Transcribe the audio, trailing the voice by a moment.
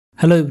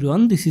Hello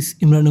everyone, this is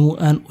Imran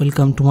and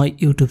welcome to my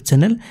YouTube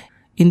channel.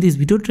 In this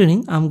video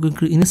training, I'm going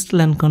to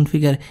install and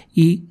configure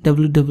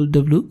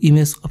EWWW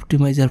Image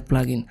Optimizer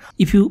plugin.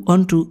 If you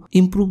want to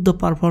improve the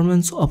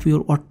performance of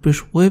your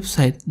WordPress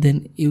website,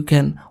 then you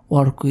can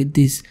work with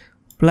this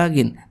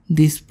plugin.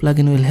 This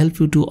plugin will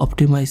help you to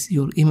optimize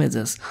your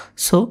images.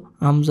 So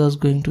I'm just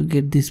going to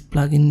get this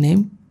plugin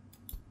name,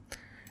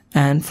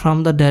 and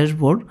from the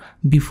dashboard,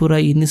 before I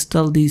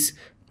install this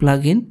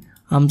plugin,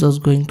 I'm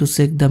just going to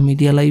check the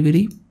media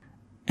library,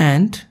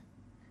 and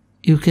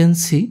you can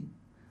see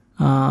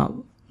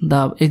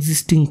the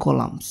existing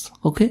columns.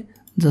 Okay,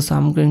 just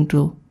I'm going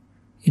to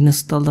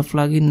install the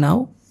plugin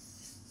now.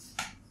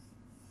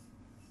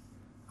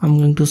 I'm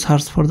going to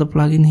search for the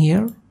plugin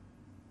here,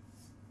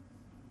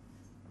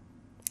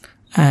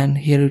 and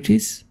here it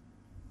is.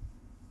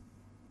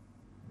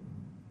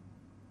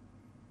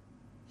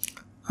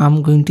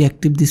 I'm going to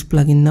activate this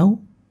plugin now.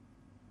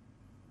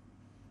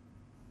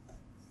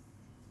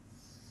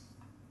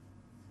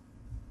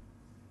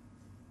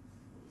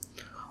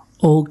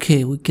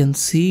 Okay, we can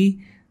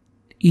see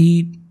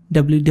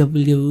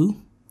EWWW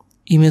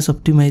Image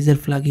Optimizer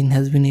plugin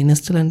has been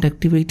installed and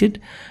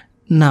activated.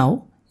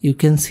 Now you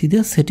can see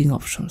the setting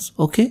options.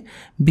 Okay,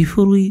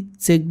 before we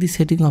check the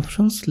setting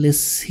options, let's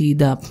see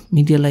the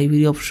media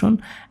library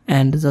option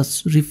and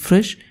just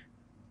refresh.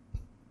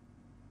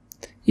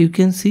 You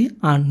can see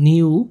a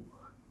new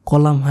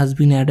column has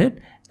been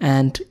added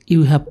and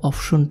you have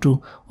option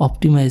to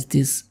optimize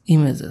these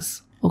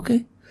images.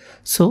 Okay,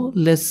 so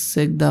let's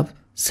check the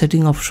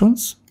setting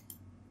options,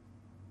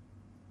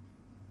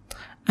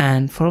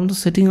 and from the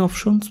setting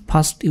options,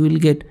 first you will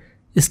get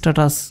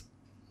status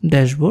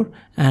dashboard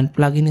and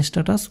plugin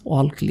status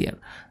all clear.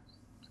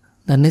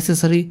 The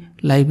necessary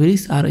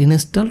libraries are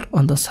installed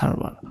on the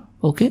server.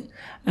 Okay,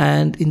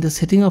 and in the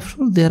setting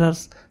options there are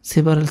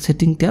several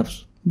setting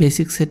tabs: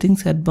 basic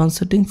settings, advanced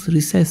settings,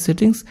 resize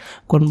settings,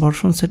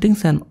 conversion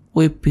settings, and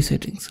WebP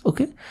settings.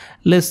 Okay,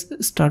 let's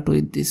start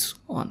with this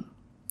one.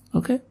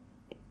 Okay,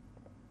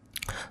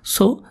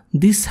 so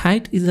this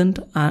site isn't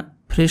a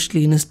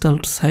freshly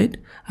installed site.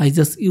 I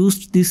just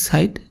used this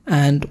site,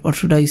 and what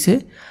should I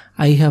say,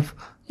 I have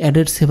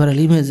added several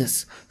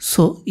images.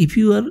 So if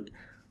your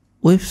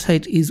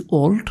website is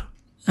old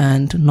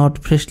and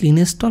not freshly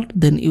installed,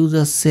 then you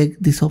just check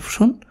this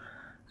option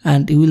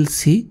and you will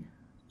see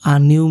a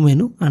new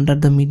menu under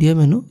the media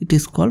menu. It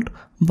is called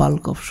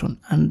bulk option,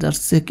 and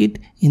just check it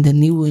in the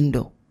new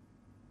window.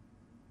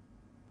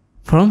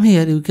 From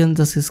here you can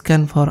just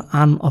scan for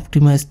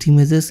unoptimized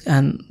images,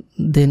 and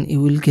then you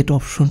will get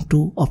option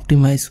to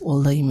optimize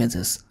all the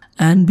images.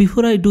 And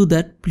before I do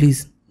that,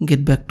 please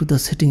get back to the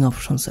setting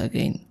options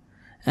again,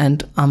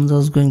 and I'm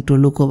just going to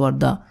look over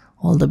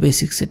all the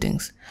basic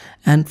settings.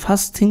 And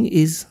first thing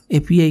is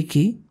API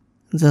key.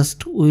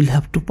 Just we will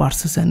have to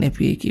purchase an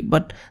API key,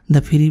 but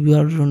the free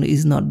version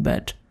is not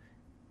bad.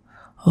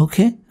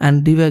 Okay,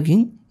 and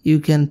debugging,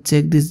 you can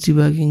check this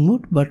debugging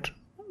mode, but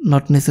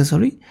not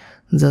necessary.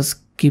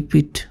 Just keep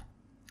it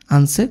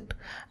unchecked.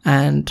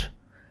 And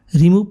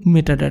remove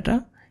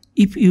metadata.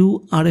 If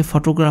you are a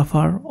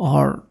photographer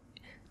or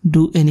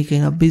do any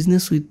kind of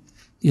business with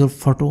your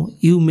photo,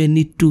 you may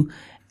need to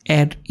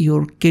add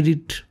your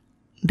credit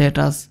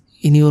data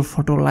in your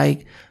photo,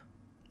 like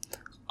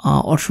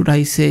or should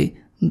I say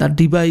the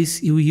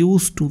device you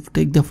use to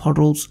take the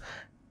photos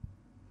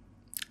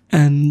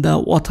and the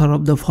author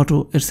of the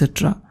photo,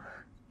 etc.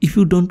 If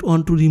you don't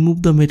want to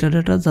remove the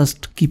metadata,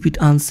 just keep it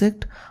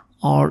unchecked,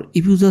 or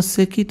if you just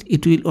check it,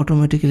 it will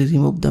automatically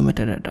remove the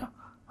metadata.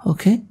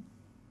 Okay,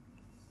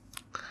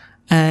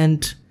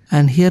 and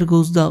here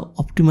goes the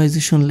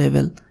optimization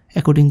level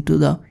according to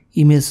the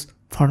image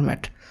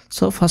format.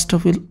 So first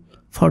of all,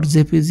 for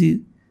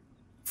JPG,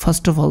 for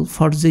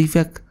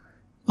JPEG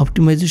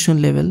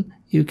optimization level,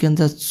 you can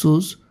just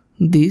choose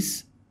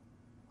this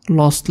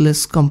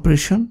lossless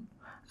compression,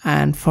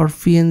 and for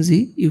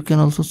PNG you can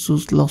also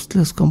choose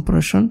lossless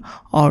compression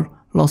or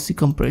lossy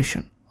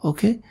compression.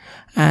 Okay,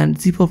 and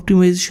zip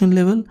optimization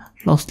level,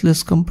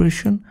 lossless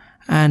compression,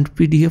 and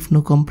PDF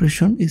no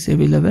compression is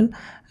available,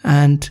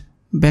 and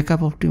backup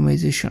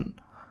optimization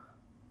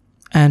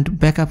and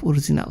backup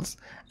originals.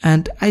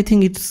 And I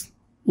think it's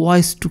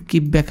wise to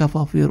keep backup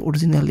of your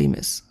original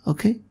image.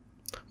 Okay,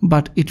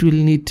 but it will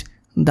need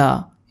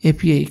the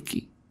API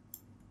key.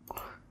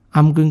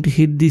 I'm going to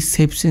hit this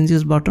save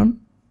changes button.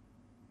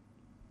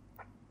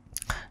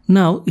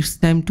 Now it's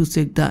time to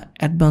check the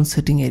advanced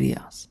setting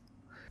areas.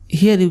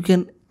 Here you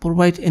can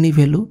provide any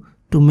value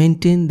to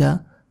maintain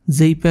the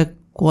JPEG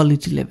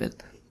quality level.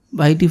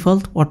 By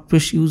default,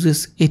 WordPress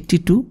uses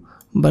 82,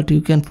 but you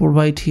can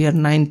provide here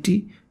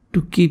 90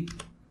 to keep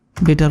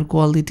better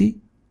quality.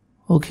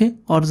 Okay,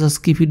 or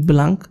just keep it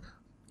blank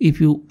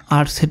if you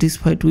are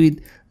satisfied with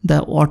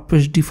the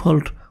WordPress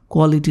default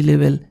quality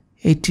level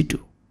 82.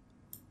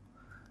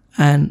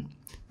 And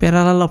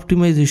parallel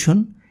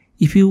optimization,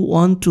 if you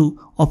want to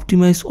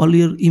optimize all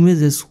your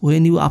images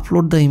when you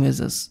upload the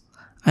images.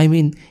 I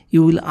mean,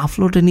 you will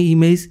upload any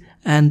image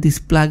and this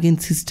plugin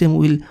system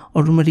will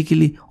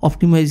automatically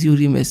optimize your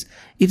image.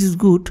 It is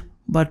good,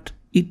 but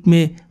it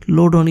may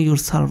load on your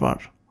server.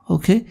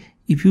 Okay,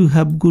 if you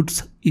have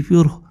if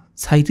your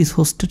site is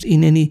hosted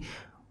in any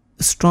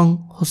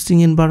strong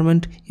hosting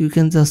environment, you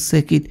can just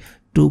check it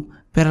to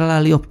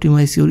parallelly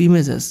optimize your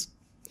images.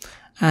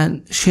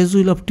 And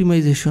schedule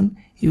optimization,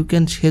 you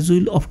can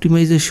schedule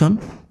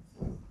optimization,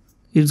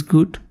 it's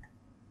good.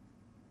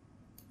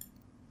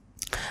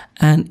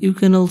 And you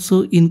can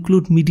also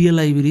include media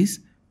libraries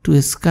to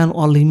scan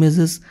all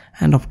images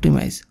and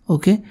optimize.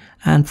 Okay,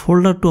 and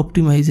folder to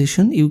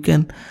optimization, you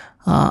can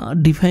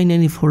define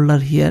any folder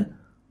here,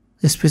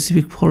 a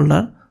specific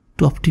folder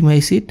to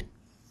optimize it.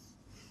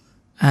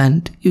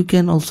 And you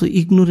can also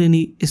ignore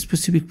any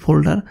specific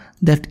folder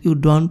that you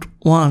don't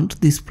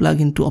want this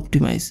plugin to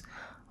optimize.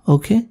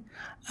 Okay,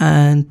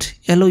 and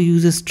allow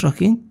usage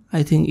tracking,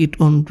 I think it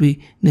won't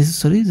be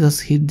necessary,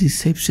 just hit the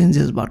save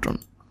changes button.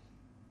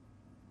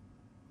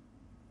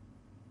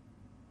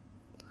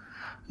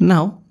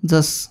 Now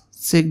just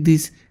check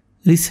these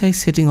resize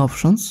setting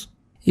options.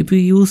 If you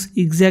use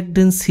exact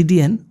dense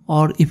CDN,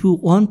 or if you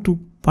want to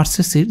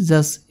purchase it,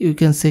 just you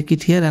can check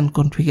it here and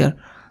configure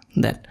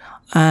that.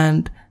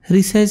 And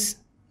resize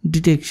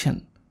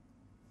detection,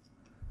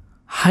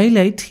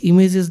 highlight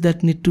images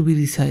that need to be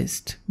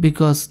resized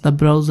because the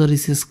browser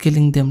is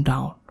scaling them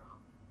down.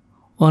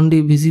 Only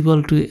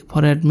visible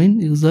for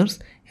admin users,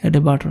 hit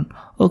a button.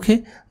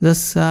 Okay,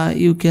 just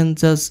you can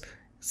just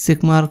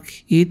check mark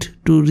it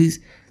to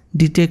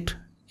detect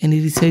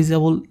any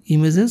resizable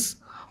images.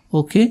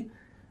 Okay,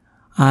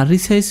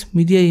 resize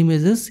media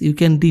images, you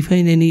can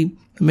define any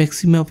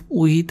maximum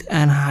width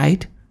and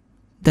height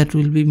that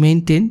will be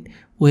maintained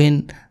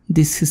when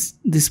this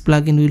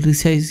plugin will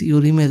resize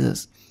your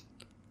images.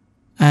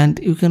 And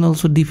you can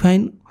also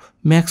define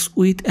max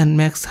width and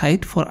max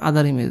height for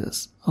other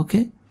images.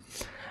 Okay,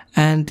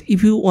 and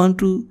if you want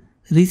to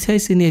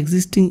resize any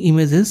existing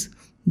images,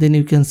 then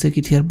you can check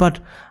it here. But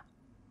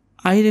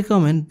I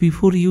recommend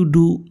before you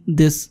do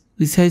this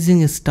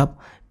resizing stuff,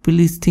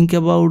 please think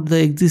about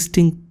the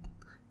existing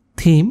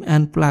theme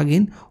and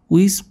plugin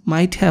which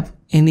might have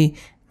any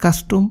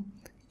custom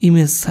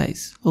image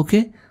size.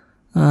 Okay,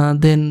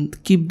 then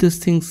keep these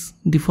things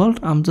default.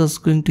 I'm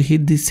just going to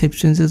hit the save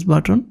changes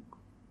button.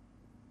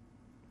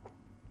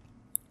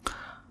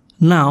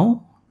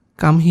 Now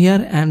come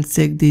here and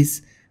check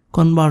these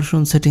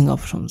conversion setting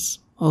options.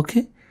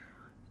 Okay,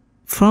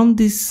 from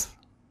this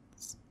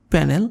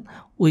panel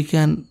we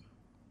can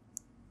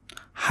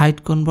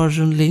hide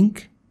conversion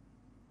link,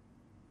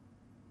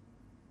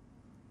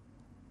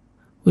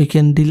 we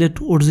can delete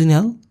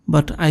original,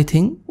 but I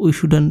think we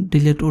shouldn't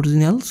delete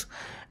originals,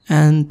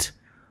 and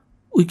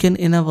we can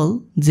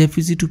enable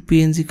JPG to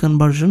PNG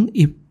conversion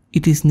if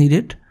it is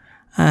needed,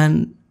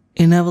 and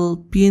enable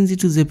PNG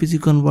to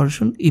JPG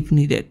conversion if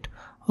needed.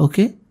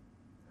 Okay,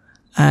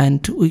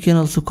 and we can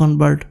also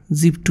convert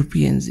zip to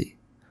PNG.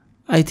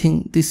 I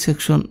think this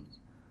section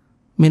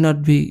may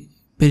not be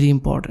very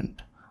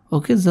important.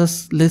 Okay,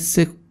 just let's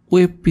check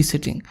WebP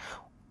setting.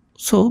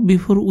 So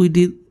before we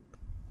did,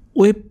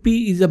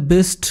 WebP is the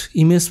best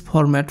image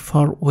format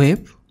for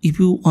web. If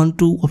you want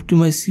to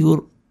optimize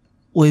your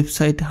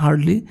website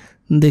hardly,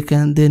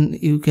 then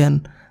you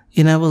can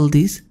enable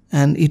this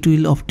and it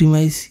will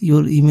optimize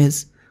your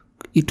image.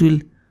 It will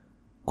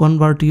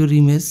convert your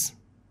image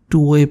to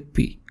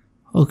WebP.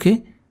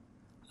 Okay,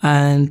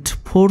 and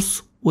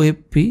force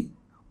WebP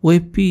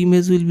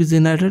image will be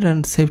generated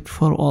and saved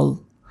for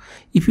all.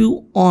 If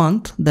you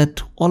want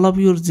that all of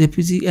your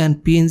JPG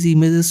and PNG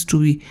images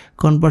to be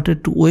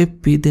converted to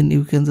WebP, then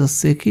you can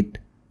just check it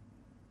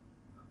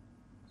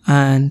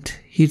and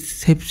hit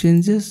save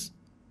changes.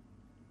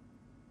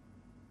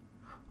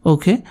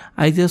 Okay,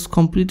 I just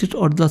completed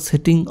all the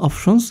setting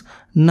options.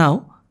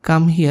 Now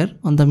come here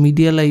on the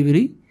media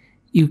library.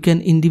 You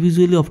can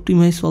individually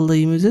optimize all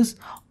the images,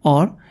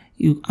 or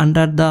you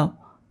under the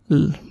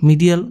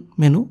media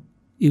menu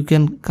you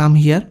can come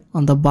here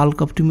on the bulk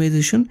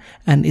optimization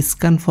and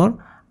scan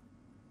for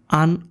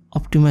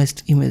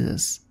unoptimized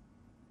images.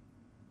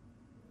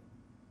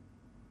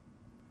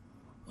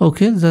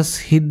 Okay,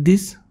 just hit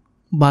this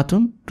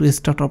button to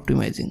start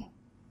optimizing.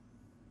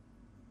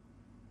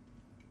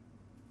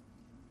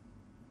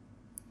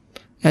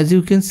 As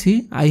you can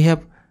see, I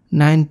have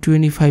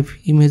 925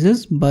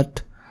 images,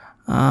 but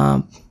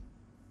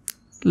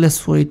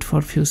let's wait for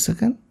a few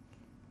seconds.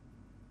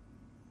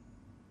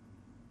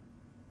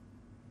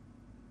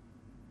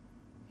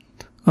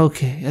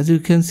 Okay, as you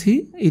can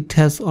see, it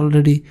has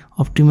already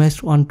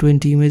optimized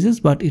 120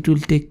 images, but it will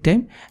take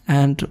time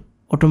and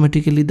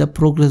automatically the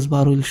progress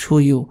bar will show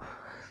you.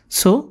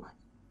 So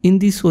in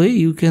this way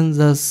you can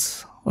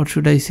just, what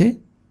should I say,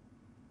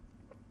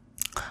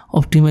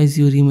 optimize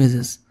your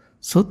images.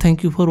 So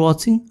thank you for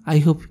watching. I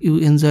hope you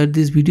enjoyed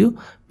this video.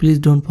 Please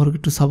don't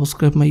forget to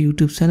subscribe my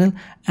YouTube channel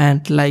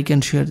and like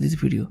and share this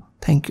video.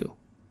 Thank you.